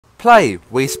Play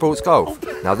WII Sports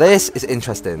Golf. Now this is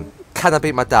interesting. Can I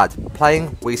beat my dad playing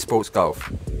WII Sports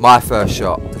Golf? My first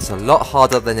shot. It's a lot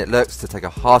harder than it looks to take a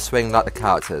hard swing like the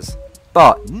characters.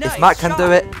 But if Matt can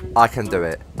do it, I can do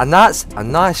it. And that's a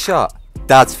nice shot.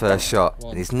 Dad's first shot,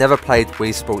 and he's never played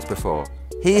WII Sports before.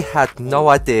 He had no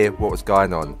idea what was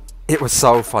going on. It was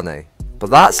so funny.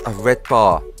 But that's a red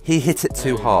bar. He hit it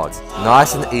too hard.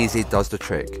 Nice and easy does the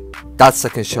trick. Dad's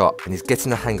second shot, and he's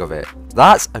getting the hang of it.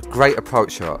 That's a great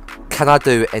approach shot. Can I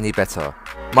do any better?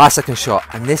 My second shot,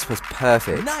 and this was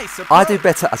perfect. I do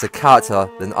better as a character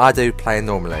than I do playing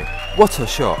normally. What a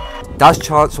shot. Dad's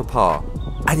chance for par.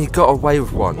 And he got away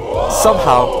with one.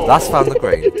 Somehow, that's found the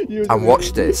green. And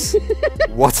watch this.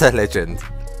 What a legend.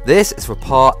 This is for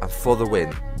par and for the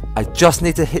win. I just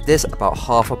need to hit this about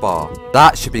half a bar.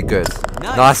 That should be good.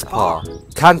 Nice par.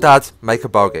 Can Dad make a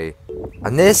bogey?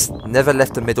 And this never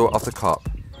left the middle of the cup.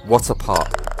 What a par.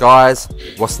 Guys,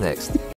 what's next?